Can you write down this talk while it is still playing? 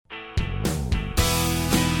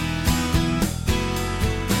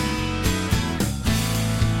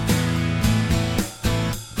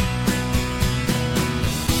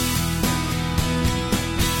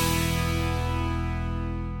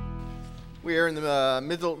We're in the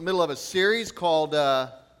middle of a series called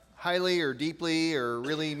Highly or Deeply or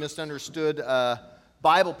Really Misunderstood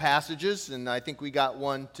Bible Passages, and I think we got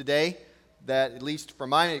one today that, at least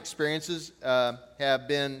from my experiences,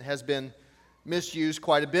 has been misused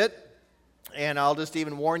quite a bit. And I'll just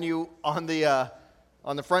even warn you on the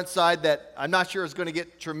front side that I'm not sure it's going to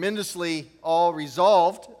get tremendously all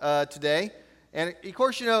resolved today. And of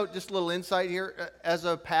course, just a little insight here. As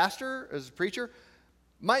a pastor, as a preacher,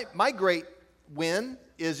 my great win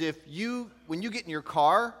is when you get in your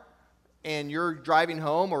car and you're driving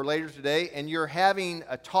home or later today and you're having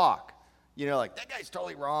a talk, like, that guy's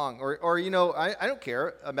totally wrong. Or I don't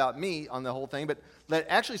care about me on the whole thing, but that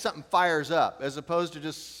actually something fires up as opposed to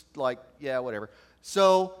just like, yeah, whatever.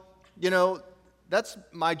 So, that's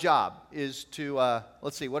my job is to,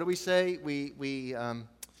 let's see, what do we say?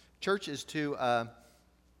 Church is to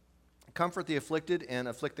comfort the afflicted and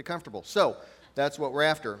afflict the comfortable. So that's what we're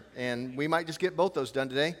after. And we might just get both those done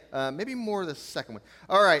today. Maybe more the second one.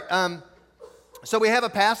 All right. So we have a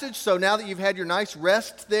passage. So now that you've had your nice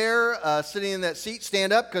rest there, sitting in that seat,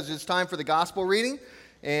 stand up because it's time for the gospel reading.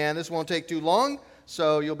 And this won't take too long,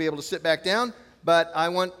 so you'll be able to sit back down. But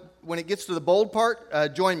when it gets to the bold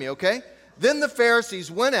part, join me, okay? Then the Pharisees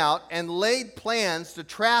went out and laid plans to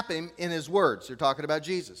trap him in his words. They're talking about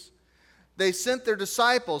Jesus. They sent their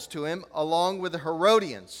disciples to him along with the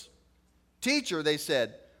Herodians. "Teacher," they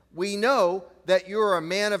said, "we know that you are a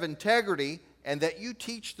man of integrity and that you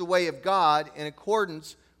teach the way of God in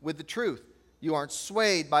accordance with the truth. You aren't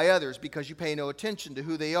swayed by others because you pay no attention to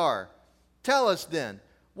who they are. Tell us then,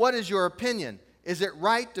 what is your opinion? Is it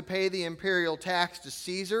right to pay the imperial tax to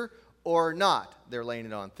Caesar or not?" They're laying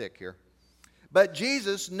it on thick here. But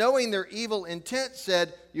Jesus, knowing their evil intent,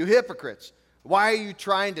 said, "You hypocrites, why are you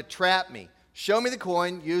trying to trap me? Show me the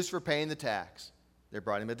coin used for paying the tax." They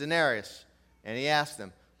brought him a denarius, and he asked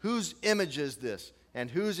them, "Whose image is this, and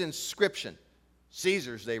whose inscription?"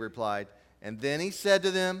 "Caesar's," they replied. And then he said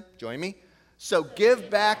to them, join me, "So give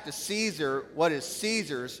back to Caesar what is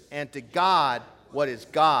Caesar's, and to God what is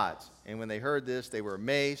God's." And when they heard this, they were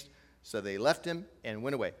amazed. So they left him and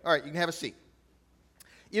went away. All right, you can have a seat.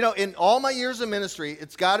 In all my years of ministry,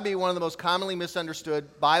 it's got to be one of the most commonly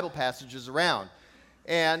misunderstood Bible passages around.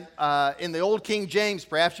 And in the old King James,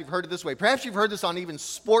 perhaps you've heard it this way. Perhaps you've heard this on even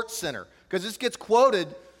Sports Center, because this gets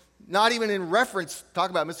quoted not even in reference, talk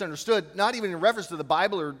about misunderstood, not even in reference to the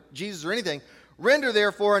Bible or Jesus or anything. "Render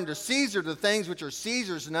therefore unto Caesar the things which are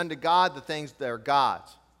Caesar's, and unto God the things that are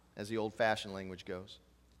God's," as the old-fashioned language goes.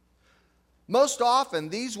 Most often,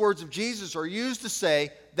 these words of Jesus are used to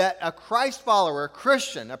say that a Christ follower, a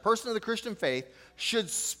Christian, a person of the Christian faith, should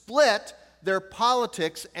split their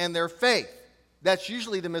politics and their faith. That's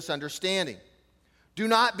usually the misunderstanding. Do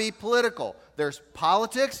not be political. There's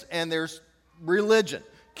politics and there's religion.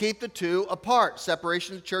 Keep the two apart.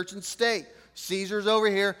 Separation of church and state. Caesar's over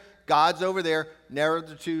here, God's over there. Never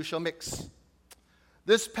the two shall mix.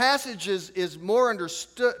 This passage is more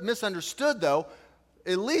misunderstood, though,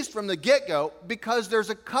 at least from the get-go, because there's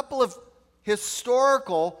a couple of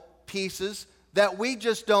historical pieces that we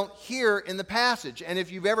just don't hear in the passage. And if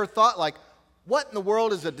you've ever thought, like, what in the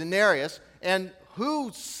world is a denarius, and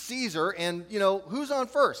who's Caesar, and, who's on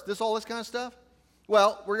first, all this kind of stuff?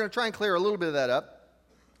 Well, we're going to try and clear a little bit of that up.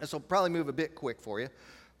 This will probably move a bit quick for you.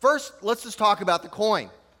 First, let's just talk about the coin.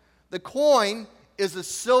 The coin is a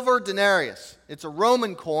silver denarius. It's a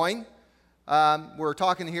Roman coin. We're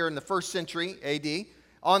talking here in the 1st century AD.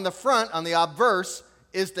 On the front, on the obverse,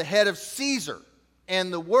 is the head of Caesar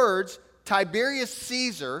and the words, "Tiberius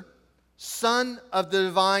Caesar, son of the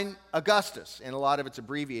divine Augustus." And a lot of it's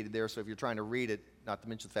abbreviated there, so if you're trying to read it, not to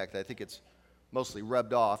mention the fact that I think it's mostly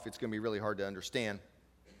rubbed off, it's going to be really hard to understand.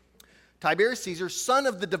 Tiberius Caesar, son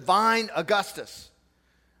of the divine Augustus.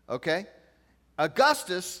 Okay?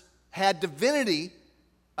 Augustus had divinity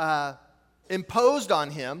imposed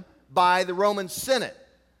on him by the Roman Senate.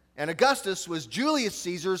 And Augustus was Julius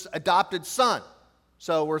Caesar's adopted son.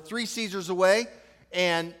 So we're 3 Caesars away,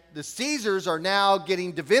 and the Caesars are now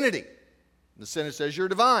getting divinity. The Senate says you're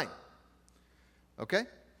divine. Okay?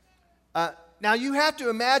 Now you have to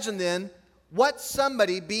imagine then what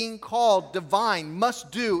somebody being called divine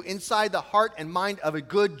must do inside the heart and mind of a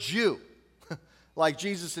good Jew, like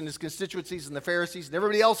Jesus and his constituencies and the Pharisees and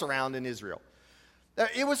everybody else around in Israel.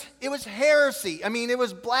 It was heresy. I mean, it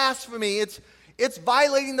was blasphemy. It's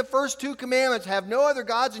violating the first 2 commandments. Have no other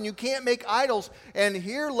gods, and you can't make idols. And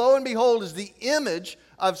here, lo and behold, is the image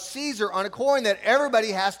of Caesar on a coin that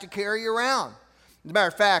everybody has to carry around. As a matter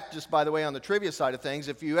of fact, just by the way, on the trivia side of things,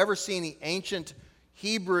 if you ever see any ancient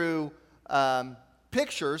Hebrew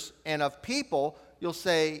pictures and of people, you'll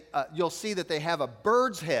see that they have a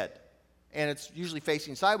bird's head and it's usually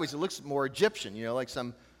facing sideways. It looks more Egyptian, like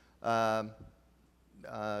some,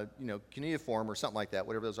 cuneiform or something like that,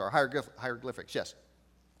 whatever those are, hieroglyphics, yes.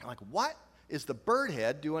 I'm like, what is the bird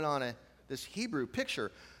head doing on this Hebrew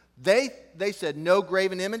picture? They said no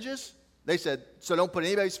graven images. They said, so don't put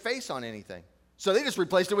anybody's face on anything. So they just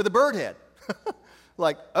replaced it with a bird head.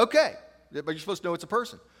 Like, okay, but you're supposed to know it's a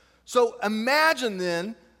person. So imagine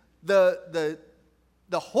then the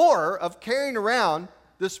horror of carrying around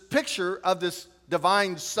this picture of this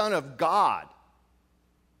divine Son of God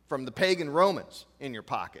from the pagan Romans in your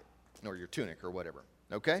pocket or your tunic or whatever,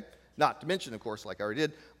 okay? Not to mention, of course, like I already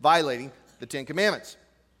did, violating the Ten Commandments.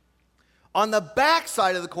 On the back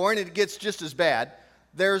side of the coin, it gets just as bad.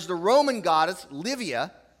 There's the Roman goddess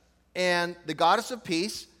Livia and the goddess of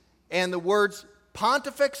peace and the words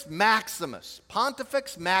Pontifex Maximus,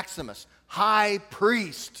 high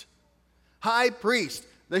priest. High priest.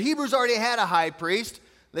 The Hebrews already had a high priest.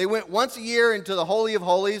 They went once a year into the Holy of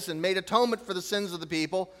Holies and made atonement for the sins of the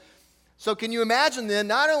people. So can you imagine then,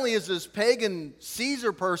 not only is this pagan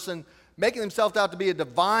Caesar person making himself out to be a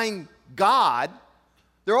divine God,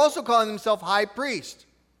 they're also calling themselves high priest.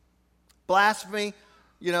 Blasphemy,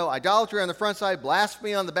 idolatry on the front side,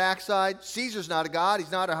 blasphemy on the back side. Caesar's not a god.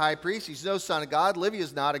 He's not a high priest. He's no son of God.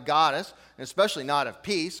 Livia's not a goddess, and especially not of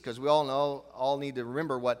peace, because we all need to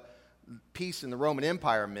remember what peace in the Roman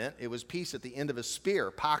Empire meant. It was peace at the end of a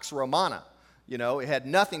spear, Pax Romana. It had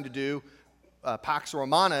nothing to do, Pax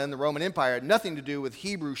Romana in the Roman Empire had nothing to do with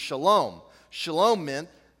Hebrew shalom. Shalom meant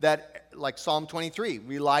that, like Psalm 23,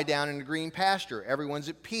 we lie down in a green pasture. Everyone's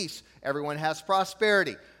at peace. Everyone has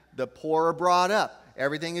prosperity. The poor are brought up.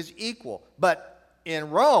 Everything is equal. But in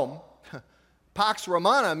Rome, Pax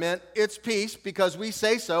Romana meant it's peace because we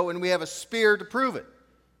say so and we have a spear to prove it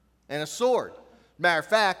and a sword. Matter of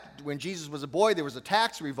fact, when Jesus was a boy, there was a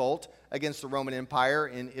tax revolt against the Roman Empire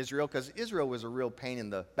in Israel, because Israel was a real pain in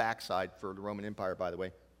the backside for the Roman Empire, by the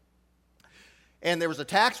way. And there was a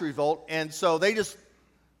tax revolt, and so they just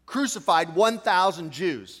crucified 1,000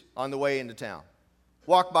 Jews on the way into town.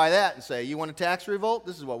 Walk by that and say, you want a tax revolt?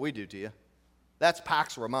 This is what we do to you. That's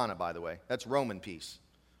Pax Romana, by the way. That's Roman peace.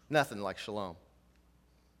 Nothing like shalom.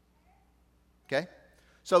 Okay?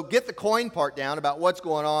 So get the coin part down about what's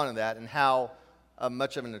going on in that and how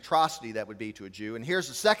much of an atrocity that would be to a Jew. And here's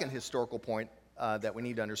the second historical point that we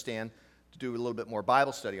need to understand to do a little bit more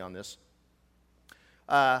Bible study on this.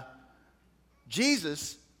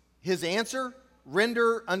 Jesus, his answer,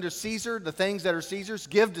 render unto Caesar the things that are Caesar's,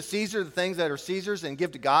 give to Caesar the things that are Caesar's, and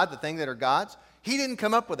give to God the things that are God's. He didn't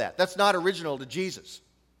come up with that. That's not original to Jesus.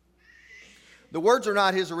 The words are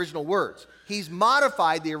not his original words. He's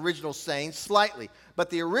modified the original saying slightly,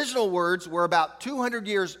 but the original words were about 200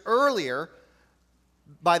 years earlier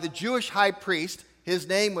by the Jewish high priest. His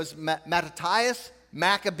name was Mattathias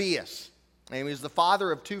Maccabeus, and he was the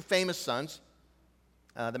father of two famous sons,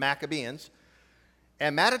 the Maccabeans.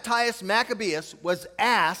 And Mattathias Maccabeus was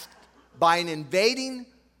asked by an invading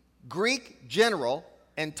Greek general,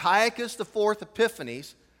 Antiochus IV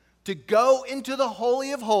Epiphanes, to go into the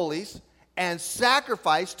Holy of Holies and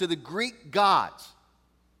sacrifice to the Greek gods.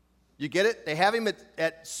 You get it? They have him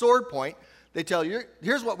at sword point. They tell you,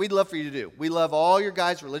 here's what we'd love for you to do. We love all your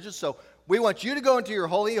guys' religions, so we want you to go into your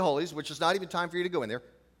Holy of Holies, which is not even time for you to go in there,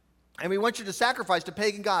 and we want you to sacrifice to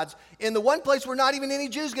pagan gods in the one place where not even any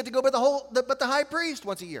Jews get to go but the high priest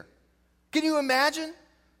once a year. Can you imagine?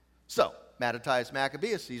 So, Mattathias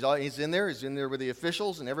Maccabeus, he's in there with the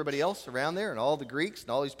officials and everybody else around there and all the Greeks and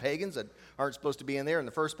all these pagans that aren't supposed to be in there in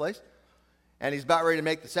the first place. And he's about ready to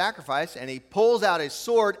make the sacrifice, and he pulls out his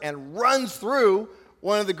sword and runs through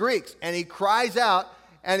one of the Greeks, and he cries out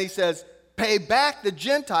and he says, pay back the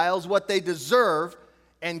Gentiles what they deserve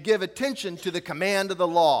and give attention to the command of the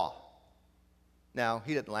law. Now,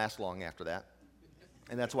 he didn't last long after that,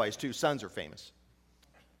 and that's why his two sons are famous.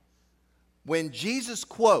 When Jesus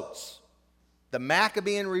quotes the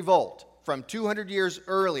Maccabean revolt from 200 years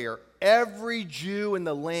earlier, every Jew in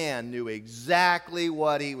the land knew exactly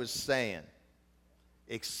what he was saying,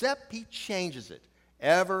 except he changes it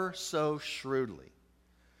ever so shrewdly.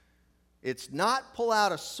 It's not pull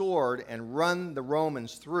out a sword and run the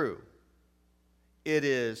Romans through. It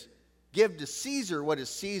is give to Caesar what is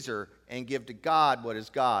Caesar and give to God what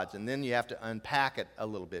is God's. And then you have to unpack it a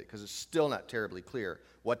little bit because it's still not terribly clear.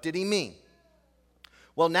 What did he mean?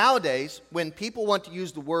 Well, nowadays, when people want to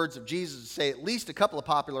use the words of Jesus to say at least a couple of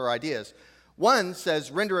popular ideas, one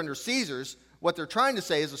says render under Caesar's. What they're trying to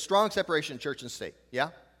say is a strong separation of church and state. Yeah?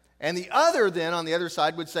 And the other then, on the other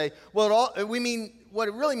side, would say, well, what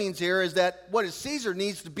it really means here is that what is Caesar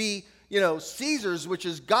needs to be, Caesar's, which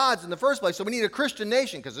is God's in the first place. So we need a Christian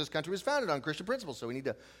nation because this country was founded on Christian principles. So we need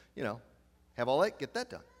to, Have all that, get that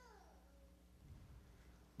done.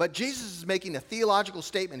 But Jesus is making a theological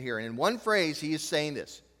statement here, and in one phrase he is saying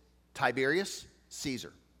this: Tiberius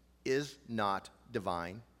Caesar is not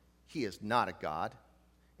divine. He is not a god.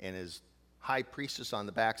 And his high priestess on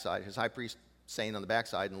the backside, his high priest saying on the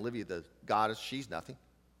backside, and Livia the goddess, she's nothing.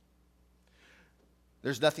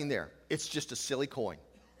 There's nothing there. It's just a silly coin.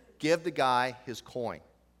 Give the guy his coin.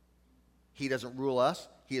 He doesn't rule us.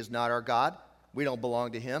 He is not our God. We don't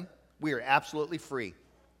belong to him. We are absolutely free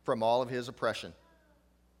from all of his oppression.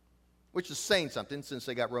 Which is saying something, since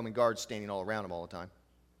they got Roman guards standing all around him all the time.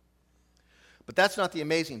 But that's not the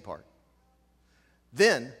amazing part.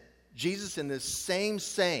 Then, Jesus, in this same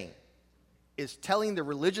saying, is telling the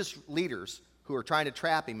religious leaders who are trying to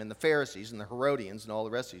trap him, and the Pharisees and the Herodians and all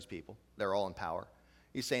the rest of these people, they're all in power.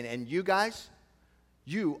 He's saying, and you guys,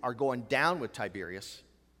 you are going down with Tiberius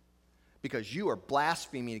because you are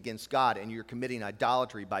blaspheming against God and you're committing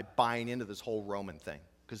idolatry by buying into this whole Roman thing.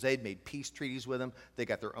 Because they'd made peace treaties with them. They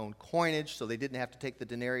got their own coinage, so they didn't have to take the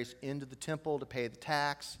denarius into the temple to pay the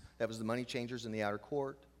tax. That was the money changers in the outer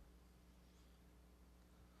court.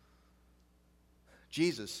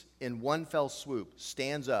 Jesus, in one fell swoop,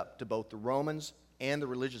 stands up to both the Romans and the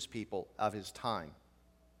religious people of his time.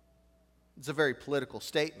 It's a very political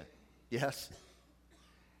statement, yes?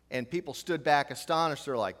 And people stood back astonished.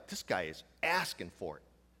 They're like, this guy is asking for it.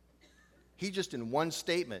 He just, in one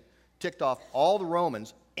statement, ticked off all the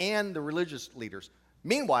Romans and the religious leaders.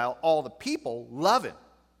 Meanwhile, all the people love him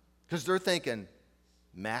because they're thinking,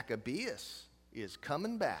 Maccabeus is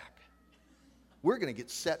coming back. We're going to get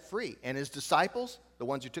set free. And his disciples, the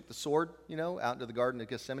ones who took the sword, out into the Garden of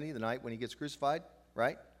Gethsemane the night when he gets crucified,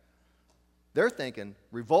 right? They're thinking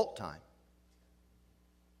revolt time.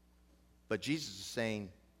 But Jesus is saying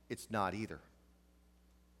it's not either.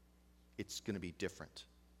 It's going to be different.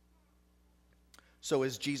 So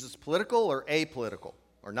is Jesus political or apolitical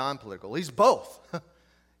or non-political? He's both.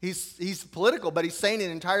 He's political, but he's saying it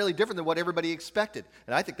entirely different than what everybody expected.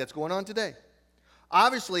 And I think that's going on today.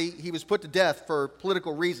 Obviously, he was put to death for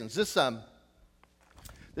political reasons.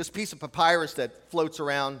 This piece of papyrus that floats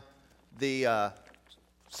around the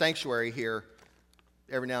sanctuary here,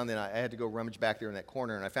 every now and then I had to go rummage back there in that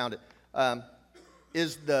corner, and I found it,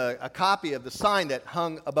 is a copy of the sign that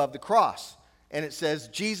hung above the cross. And it says,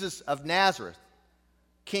 Jesus of Nazareth,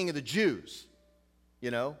 King of the Jews.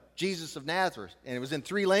 Jesus of Nazareth. And it was in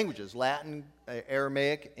 3 languages, Latin,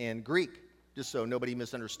 Aramaic, and Greek, just so nobody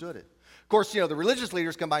misunderstood it. Of course, the religious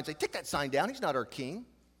leaders come by and say, take that sign down, he's not our king.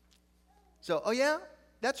 So, oh yeah,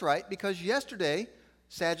 that's right, because yesterday,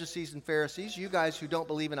 Sadducees and Pharisees, you guys who don't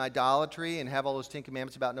believe in idolatry and have all those 10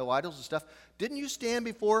 commandments about no idols and stuff, didn't you stand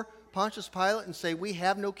before Pontius Pilate and say, we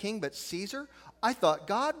have no king but Caesar? I thought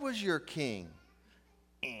God was your king.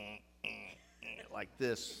 Like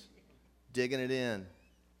this, digging it in.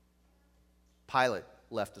 Pilate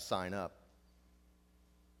left the sign up.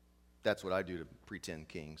 That's what I do to pretend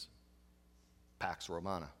kings. Pax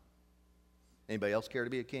Romana. Anybody else care to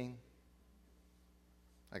be a king?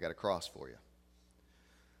 I got a cross for you.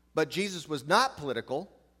 But Jesus was not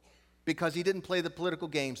political because he didn't play the political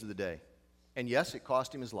games of the day. And yes, it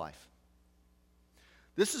cost him his life.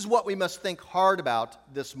 This is what we must think hard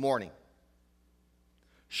about this morning.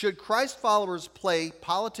 Should Christ followers play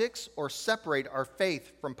politics or separate our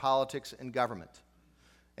faith from politics and government?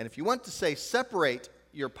 And if you want to say separate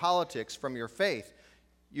your politics from your faith,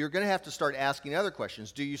 you're going to have to start asking other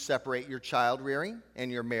questions. Do you separate your child rearing and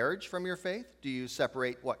your marriage from your faith? Do you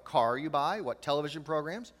separate what car you buy, what television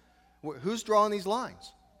programs? Who's drawing these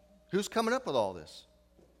lines? Who's coming up with all this?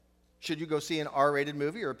 Should you go see an R-rated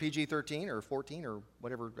movie or a PG-13 or 14 or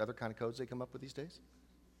whatever other kind of codes they come up with these days?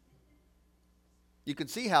 You can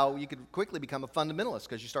see how you could quickly become a fundamentalist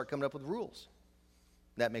because you start coming up with rules.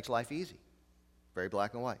 That makes life easy. Very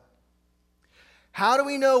black and white. How do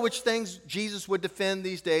we know which things Jesus would defend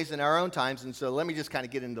these days in our own times? And so let me just kind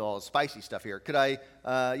of get into all the spicy stuff here. Could I,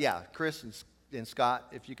 Chris and Scott,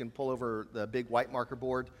 if you can pull over the big white marker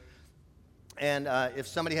board. And if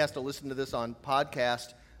somebody has to listen to this on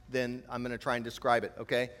podcast, then I'm going to try and describe it,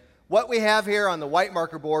 okay? What we have here on the white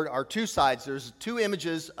marker board are 2 sides. There's 2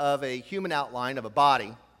 images of a human outline of a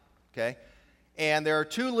body, okay? And there are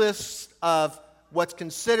 2 lists of what's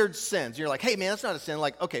considered sins. You're like, hey, man, that's not a sin.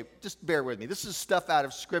 Like, okay, just bear with me. This is stuff out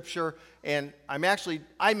of Scripture, and I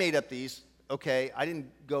made up these, okay? I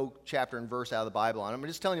didn't go chapter and verse out of the Bible on them. I'm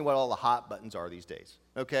just telling you what all the hot buttons are these days,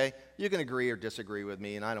 okay? You can agree or disagree with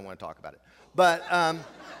me, and I don't want to talk about it.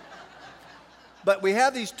 But we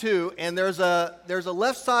have these 2, and there's a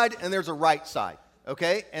left side and there's a right side,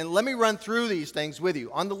 okay? And let me run through these things with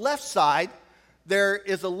you. On the left side, there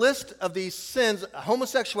is a list of these sins: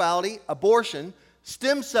 homosexuality, abortion,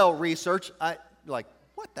 stem cell research.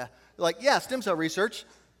 Stem cell research,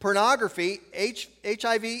 pornography,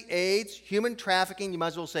 HIV, AIDS, human trafficking. You might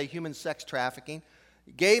as well say human sex trafficking,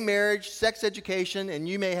 gay marriage, sex education, and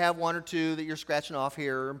you may have one or two that you're scratching off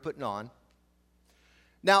here and putting on.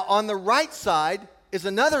 Now, on the right side is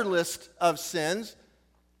another list of sins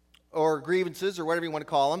or grievances or whatever you want to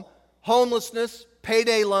call them: homelessness,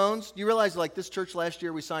 payday loans. You realize, like this church last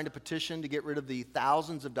year, we signed a petition to get rid of the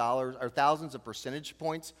thousands of dollars or thousands of percentage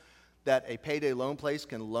points that a payday loan place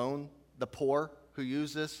can loan the poor who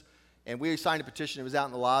use this. And we signed a petition. It was out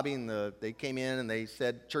in the lobby, and they came in and they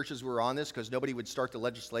said churches were on this because nobody would start the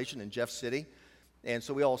legislation in Jeff City. And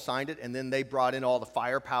so we all signed it, and then they brought in all the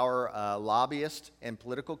firepower lobbyists and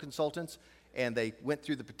political consultants, and they went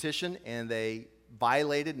through the petition, and they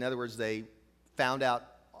violated, in other words, they found out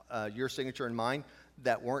your signature and mine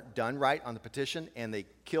that weren't done right on the petition, and they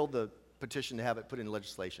killed the petition to have it put in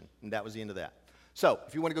legislation, and that was the end of that. So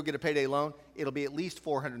if you want to go get a payday loan, it'll be at least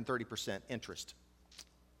 430% interest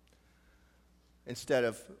instead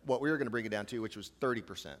of what we were going to bring it down to, which was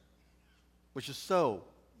 30%, which is so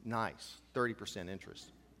nice, 30%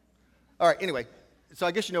 interest. All right, anyway, so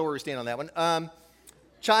I guess you know where we stand on that one.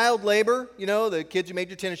 Child labor, the kids who made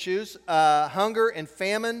your tennis shoes, hunger and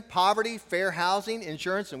famine, poverty, fair housing,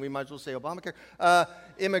 insurance, and we might as well say Obamacare,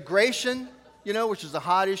 immigration, which is a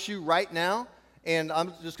hot issue right now, and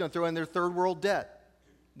I'm just going to throw in there third world debt,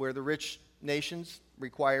 where the rich nations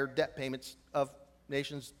require debt payments of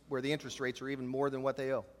nations where the interest rates are even more than what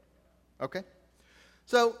they owe. Okay?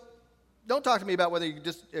 So don't talk to me about whether you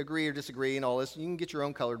agree or disagree and all this. You can get your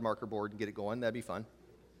own colored marker board and get it going. That'd be fun.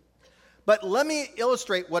 But let me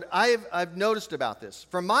illustrate what I've noticed about this.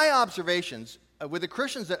 From my observations with the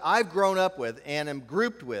Christians that I've grown up with and am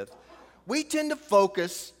grouped with, we tend to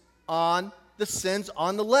focus on the sins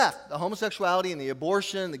on the left, the homosexuality and the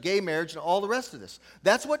abortion, the gay marriage, and all the rest of this.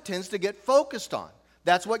 That's what tends to get focused on.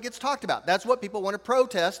 That's what gets talked about. That's what people want to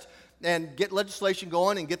protest and get legislation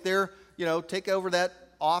going and get their, take over that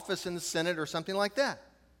office in the Senate or something like that.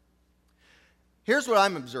 Here's what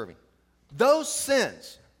I'm observing. Those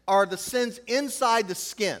sins are the sins inside the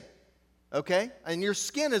skin, okay? And your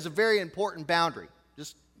skin is a very important boundary.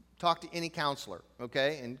 Just talk to any counselor,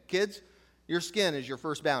 okay? And kids, your skin is your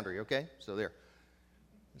first boundary, okay? So there.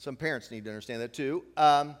 Some parents need to understand that too.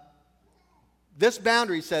 This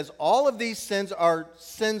boundary says all of these sins are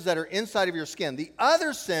sins that are inside of your skin. The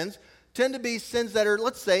other sins tend to be sins that are,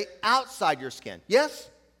 let's say, outside your skin. Yes?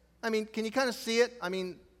 I mean, can you kind of see it? I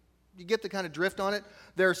mean, you get the kind of drift on it?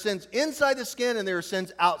 There are sins inside the skin and there are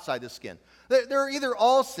sins outside the skin. They're either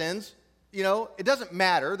all sins, it doesn't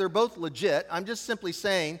matter. They're both legit. I'm just simply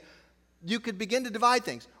saying you could begin to divide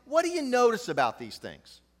things. What do you notice about these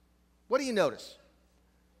things? What do you notice?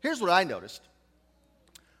 Here's what I noticed.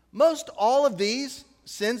 Most all of these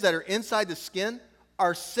sins that are inside the skin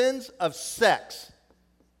are sins of sex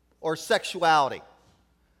or sexuality.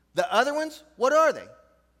 The other ones, what are they?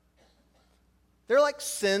 They're like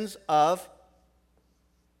sins of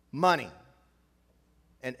money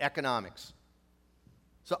and economics.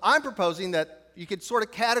 So I'm proposing that you could sort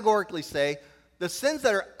of categorically say the sins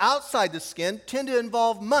that are outside the skin tend to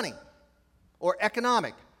involve money or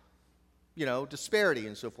economic, disparity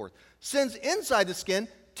and so forth. Sins inside the skin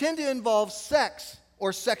tend to involve sex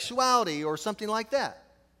or sexuality or something like that.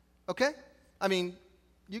 Okay? I mean,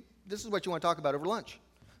 this is what you want to talk about over lunch.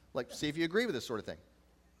 Like, see if you agree with this sort of thing.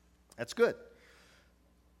 That's good.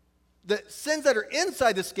 The sins that are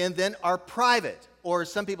inside the skin then are private. Or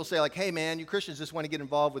some people say, like, hey, man, you Christians just want to get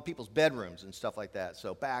involved with people's bedrooms and stuff like that,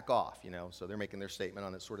 so back off, So they're making their statement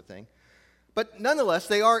on that sort of thing. But nonetheless,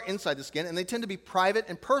 they are inside the skin, and they tend to be private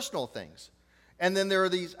and personal things. And then there are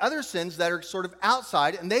these other sins that are sort of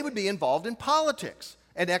outside, and they would be involved in politics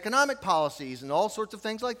and economic policies and all sorts of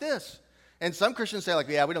things like this. And some Christians say, like,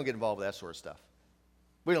 yeah, we don't get involved with that sort of stuff.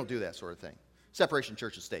 We don't do that sort of thing. Separation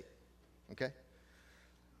church and state. Okay?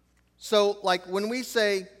 So, like, when we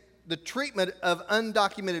say the treatment of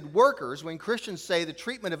undocumented workers, when Christians say the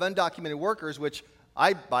treatment of undocumented workers, which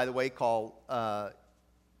I, by the way, call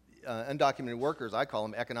undocumented workers, I call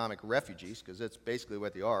them economic refugees, because that's basically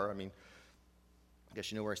what they are. I mean, I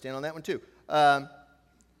guess you know where I stand on that one, too.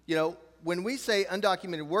 When we say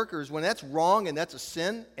undocumented workers, when that's wrong and that's a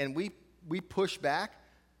sin, and we push back,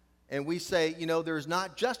 and we say, there's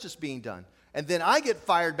not justice being done. And then I get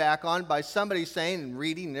fired back on by somebody saying and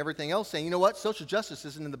reading and everything else saying, you know what, social justice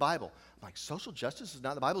isn't in the Bible. I'm like, social justice is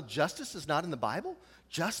not in the Bible? Justice is not in the Bible?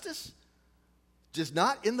 Justice is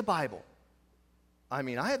not in the Bible. I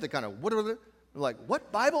mean, I had the kind of,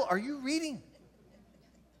 what Bible are you reading?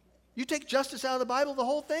 You take justice out of the Bible, the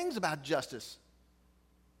whole thing's about justice.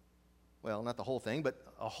 Well, not the whole thing, but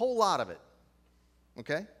a whole lot of it.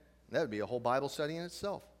 Okay? That would be a whole Bible study in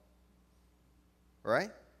itself. Right?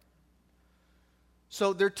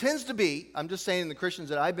 So there tends to be, I'm just saying the Christians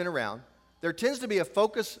that I've been around, there tends to be a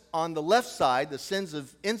focus on the left side, the sins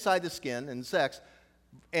of inside the skin and sex,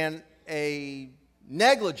 and a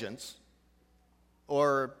negligence,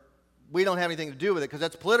 or we don't have anything to do with it because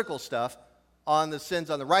that's political stuff, on the sins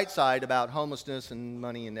on the right side about homelessness and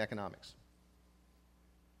money and economics.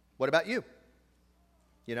 What about you?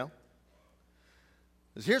 You know?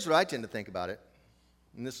 Because here's what I tend to think about it,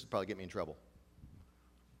 and this will probably get me in trouble.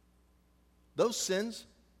 Those sins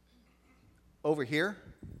over here,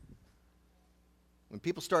 when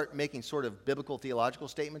people start making sort of biblical theological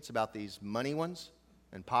statements about these money ones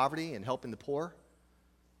and poverty and helping the poor,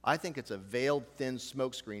 I think it's a veiled, thin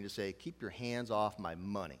smokescreen to say, keep your hands off my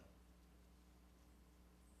money.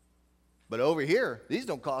 But over here, these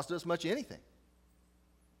don't cost us much anything.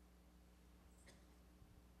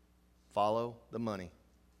 Follow the money.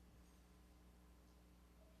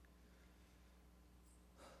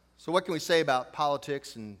 So what can we say about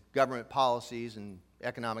politics and government policies and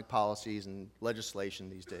economic policies and legislation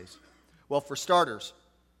these days? Well, for starters,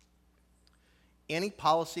 any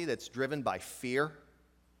policy that's driven by fear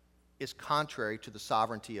is contrary to the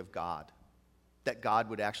sovereignty of God, that God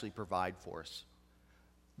would actually provide for us.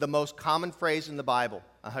 The most common phrase in the Bible,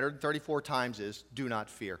 134 times, is, do not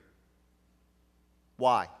fear.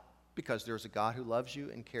 Why? Because there's a God who loves you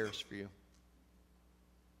and cares for you.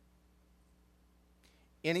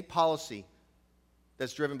 Any policy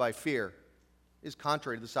that's driven by fear is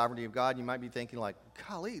contrary to the sovereignty of God. You might be thinking like,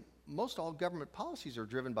 golly, most all government policies are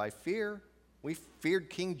driven by fear. We feared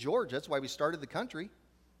King George. That's why we started the country.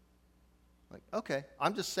 Like, okay,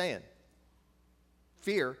 I'm just saying,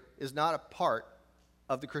 fear is not a part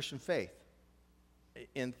of the Christian faith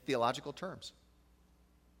in theological terms.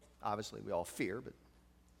 Obviously, we all fear, but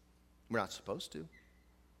we're not supposed to.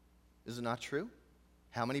 Is it not true?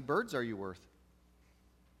 How many birds are you worth?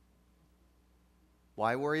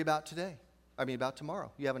 Why worry about today? About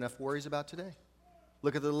tomorrow. You have enough worries about today.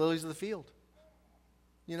 Look at the lilies of the field.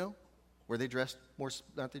 You know, aren't they dressed more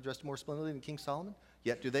splendidly than King Solomon?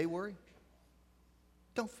 Yet do they worry?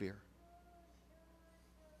 Don't fear.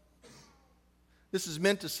 This is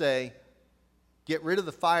meant to say, get rid of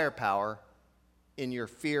the firepower in your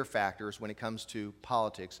fear factors when it comes to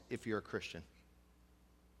politics if you're a Christian.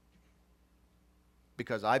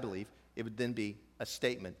 Because I believe it would then be a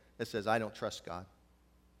statement that says, I don't trust God.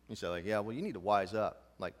 You say, like, yeah, well, you need to wise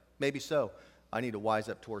up. Like, maybe so. I need to wise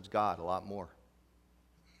up towards God a lot more.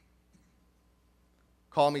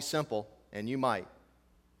 Call me simple, and you might.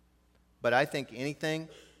 But I think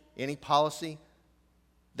any policy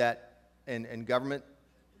that and government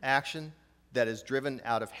action that is driven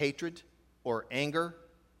out of hatred or anger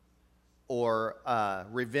or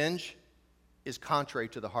revenge is contrary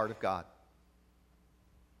to the heart of God.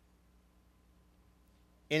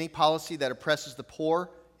 Any policy that oppresses the poor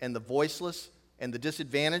and the voiceless and the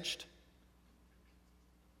disadvantaged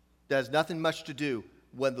that has nothing much to do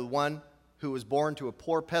with the one who was born to a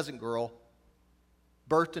poor peasant girl,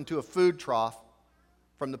 birthed into a food trough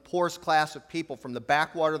from the poorest class of people from the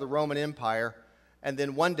backwater of the Roman Empire, and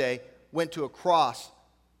then one day went to a cross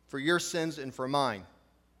for your sins and for mine.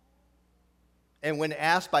 And when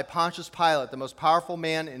asked by Pontius Pilate, the most powerful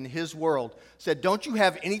man in his world, said, don't you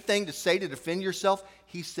have anything to say to defend yourself?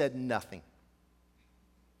 He said nothing.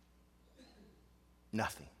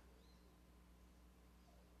 Nothing.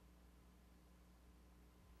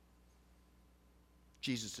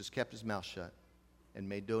 Jesus has kept his mouth shut and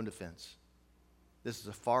made no defense. This is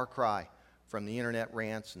a far cry from the internet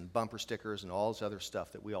rants and bumper stickers and all this other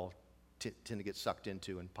stuff that we all tend to get sucked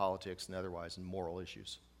into in politics and otherwise in moral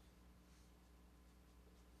issues.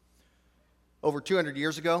 Over 200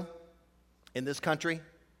 years ago, in this country,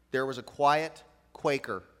 there was a quiet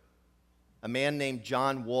Quaker, a man named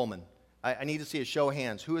John Woolman. I need to see a show of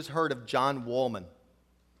hands. Who has heard of John Woolman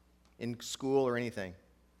in school or anything?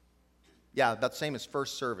 Yeah, about the same as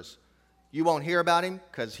first service. You won't hear about him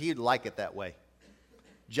because he'd like it that way.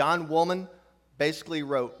 John Woolman basically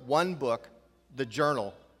wrote one book, The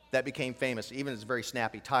Journal, that became famous, even his very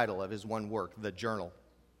snappy title of his one work, The Journal.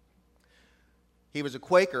 He was a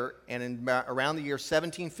Quaker, and around the year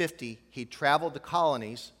 1750, he traveled the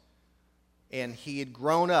colonies, and he had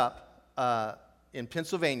grown up in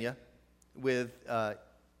Pennsylvania with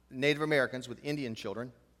Native Americans, with Indian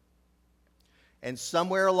children. And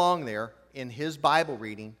somewhere along there, in his Bible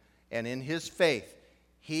reading and in his faith,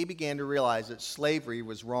 he began to realize that slavery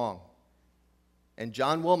was wrong. And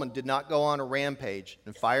John Woolman did not go on a rampage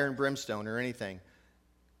and fire and brimstone or anything.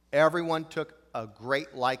 Everyone took a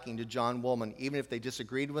great liking to John Woolman, even if they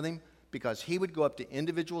disagreed with him, because he would go up to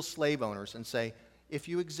individual slave owners and say, if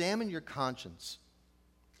you examine your conscience,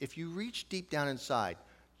 if you reach deep down inside,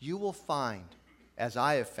 you will find, as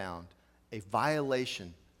I have found, a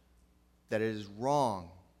violation that it is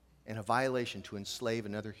wrong and a violation to enslave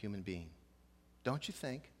another human being. Don't you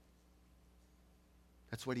think?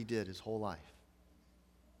 That's what he did his whole life.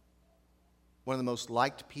 One of the most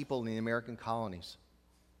liked people in the American colonies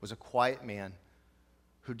was a quiet man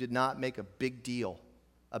who did not make a big deal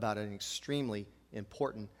about an extremely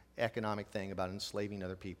important economic thing about enslaving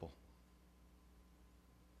other people.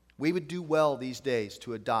 We would do well these days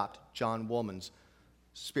to adopt John Woolman's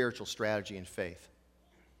spiritual strategy and faith.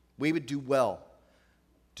 We would do well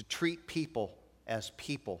to treat people as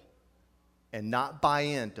people and not buy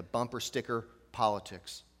into bumper sticker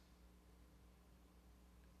politics.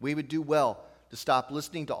 We would do well to stop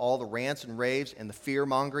listening to all the rants and raves and the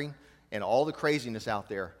fear-mongering and all the craziness out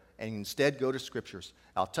there and instead go to scriptures.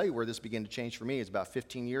 I'll tell you where this began to change for me. It's about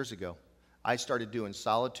 15 years ago. I started doing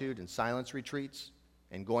solitude and silence retreats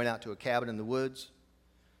and going out to a cabin in the woods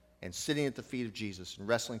and sitting at the feet of Jesus and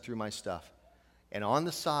wrestling through my stuff. And on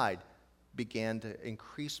the side,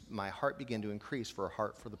 my heart began to increase for a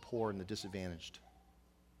heart for the poor and the disadvantaged.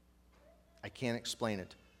 I can't explain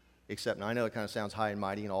it, except, and I know it kind of sounds high and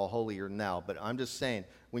mighty and all holier than thou, but I'm just saying,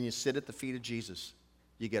 when you sit at the feet of Jesus,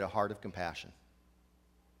 you get a heart of compassion.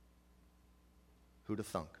 Who'd have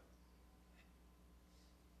thunk?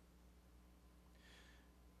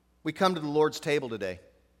 We come to the Lord's table today,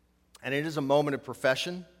 and it is a moment of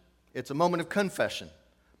profession. It's a moment of confession,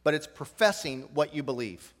 but it's professing what you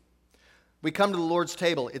believe. We come to the Lord's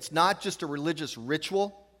table. It's not just a religious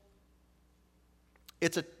ritual.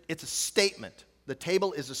 It's a statement. The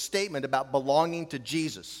table is a statement about belonging to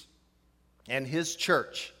Jesus and his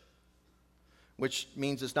church, which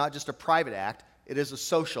means it's not just a private act, it is a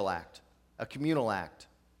social act, a communal act.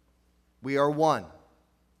 We are one.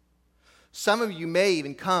 Some of you may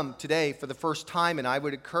even come today for the first time, and I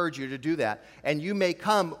would encourage you to do that. And you may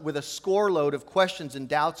come with a score load of questions and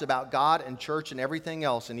doubts about God and church and everything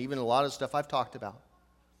else, and even a lot of stuff I've talked about.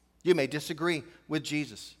 You may disagree with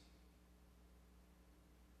Jesus.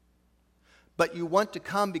 But you want to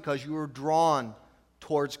come because you are drawn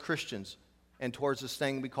towards Christians and towards this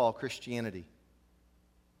thing we call Christianity.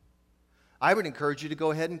 I would encourage you to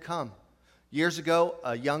go ahead and come. Years ago,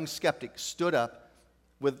 a young skeptic stood up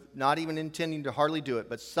with not even intending to hardly do it,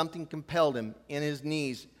 but something compelled him in his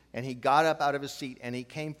knees, and he got up out of his seat and he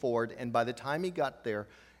came forward, and by the time he got there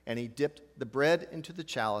and he dipped the bread into the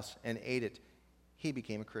chalice and ate it, he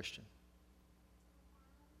became a Christian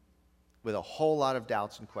with a whole lot of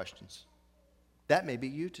doubts and questions. That may be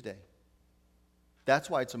you today. That's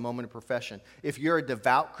why it's a moment of profession. If you're a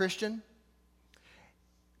devout Christian,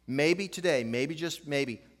 maybe today, maybe just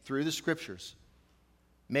maybe, through the scriptures,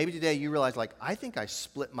 maybe today you realize, like, I think I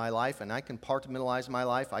split my life and I compartmentalize my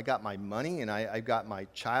life. I got my money and I've got my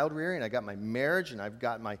child rearing, I got my marriage, and I've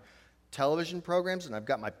got my television programs, and I've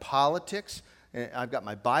got my politics, and I've got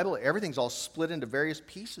my Bible. Everything's all split into various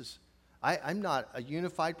pieces. I'm not a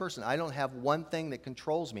unified person. I don't have one thing that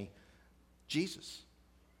controls me. Jesus.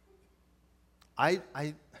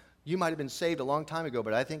 You might have been saved a long time ago,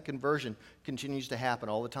 but I think conversion continues to happen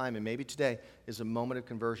all the time, and maybe today is a moment of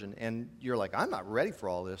conversion, and you're like, I'm not ready for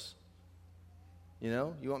all this. You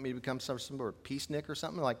know, you want me to become some sort of peacenik or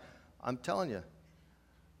something? Like, I'm telling you.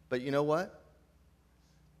 But you know what?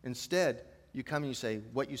 Instead, you come and you say,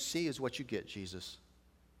 what you see is what you get, Jesus.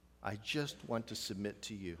 I just want to submit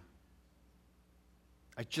to you.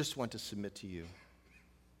 I just want to submit to you.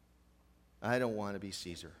 I don't want to be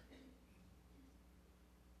Caesar.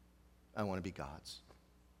 I want to be God's.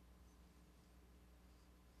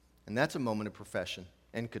 And that's a moment of profession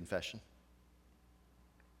and confession.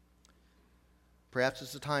 Perhaps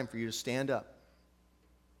it's a time for you to stand up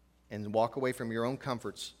and walk away from your own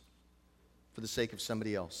comforts for the sake of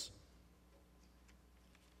somebody else.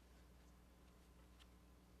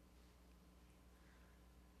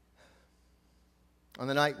 On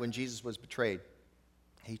the night when Jesus was betrayed,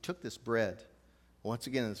 he took this bread, once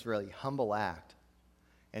again in this really humble act,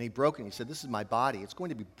 and he broke it. He said, this is my body. It's going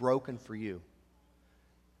to be broken for you.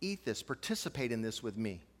 Eat this. Participate in this with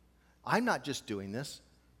me. I'm not just doing this.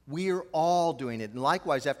 We're all doing it. And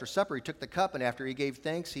likewise, after supper, he took the cup, and after he gave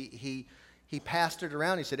thanks, he passed it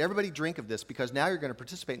around. He said, everybody drink of this, because now you're going to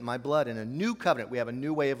participate in my blood in a new covenant. We have a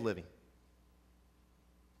new way of living.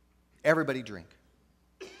 Everybody drink.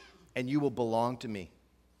 And you will belong to me.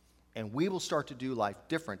 And we will start to do life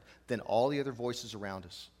different than all the other voices around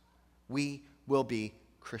us. We will be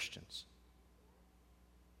Christians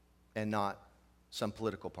and not some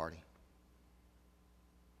political party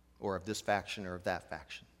or of this faction or of that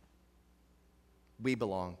faction. We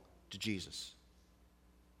belong to Jesus.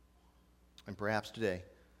 And perhaps today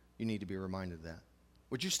you need to be reminded of that.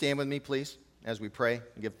 Would you stand with me, please, as we pray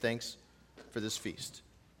and give thanks for this feast?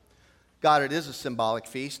 God, it is a symbolic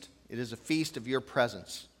feast. It is a feast of your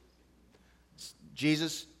presence.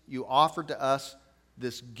 Jesus, you offered to us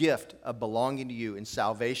this gift of belonging to you in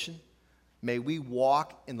salvation. May we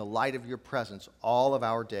walk in the light of your presence all of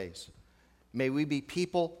our days. May we be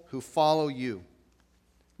people who follow you.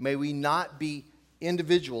 May we not be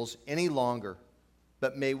individuals any longer,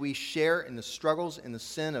 but may we share in the struggles and the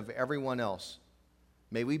sin of everyone else.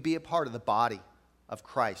 May we be a part of the body of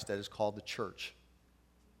Christ that is called the church.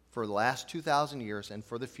 For the last 2,000 years and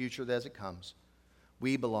for the future as it comes,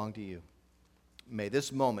 we belong to you. May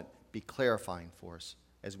this moment be clarifying for us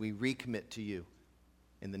as we recommit to you.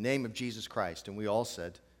 In the name of Jesus Christ. And we all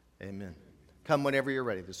said, amen. Come whenever you're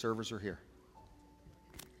ready. The servers are here.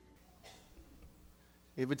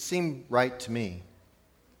 It would seem right to me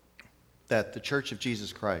that the Church of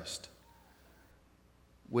Jesus Christ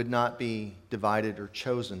would not be divided or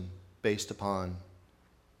chosen based upon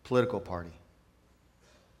political party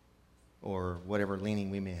or whatever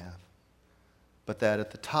leaning we may have, but that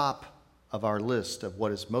at the top of our list of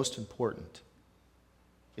what is most important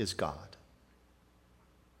is God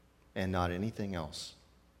and not anything else.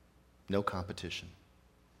 No competition.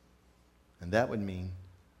 And that would mean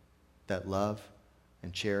that love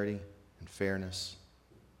and charity and fairness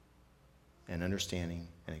and understanding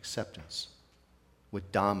and acceptance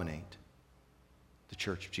would dominate the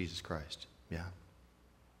Church of Jesus Christ. Yeah.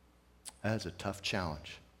 That is a tough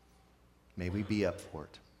challenge. May we be up for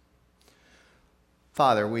it.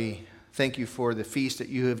 Father, we thank you for the feast that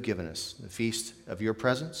you have given us, the feast of your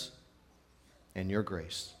presence and your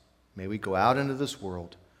grace. May we go out into this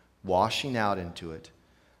world, washing out into it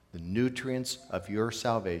the nutrients of your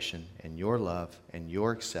salvation and your love and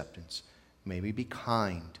your acceptance. May we be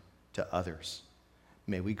kind to others.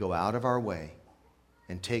 May we go out of our way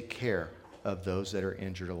and take care of those that are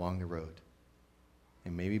injured along the road.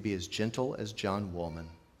 And may we be as gentle as John Woolman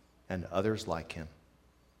and others like him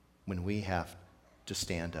when we have to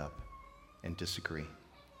stand up and disagree.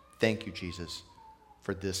 Thank you, Jesus,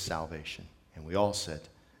 for this salvation. And we all said,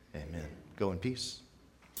 amen. Go in peace.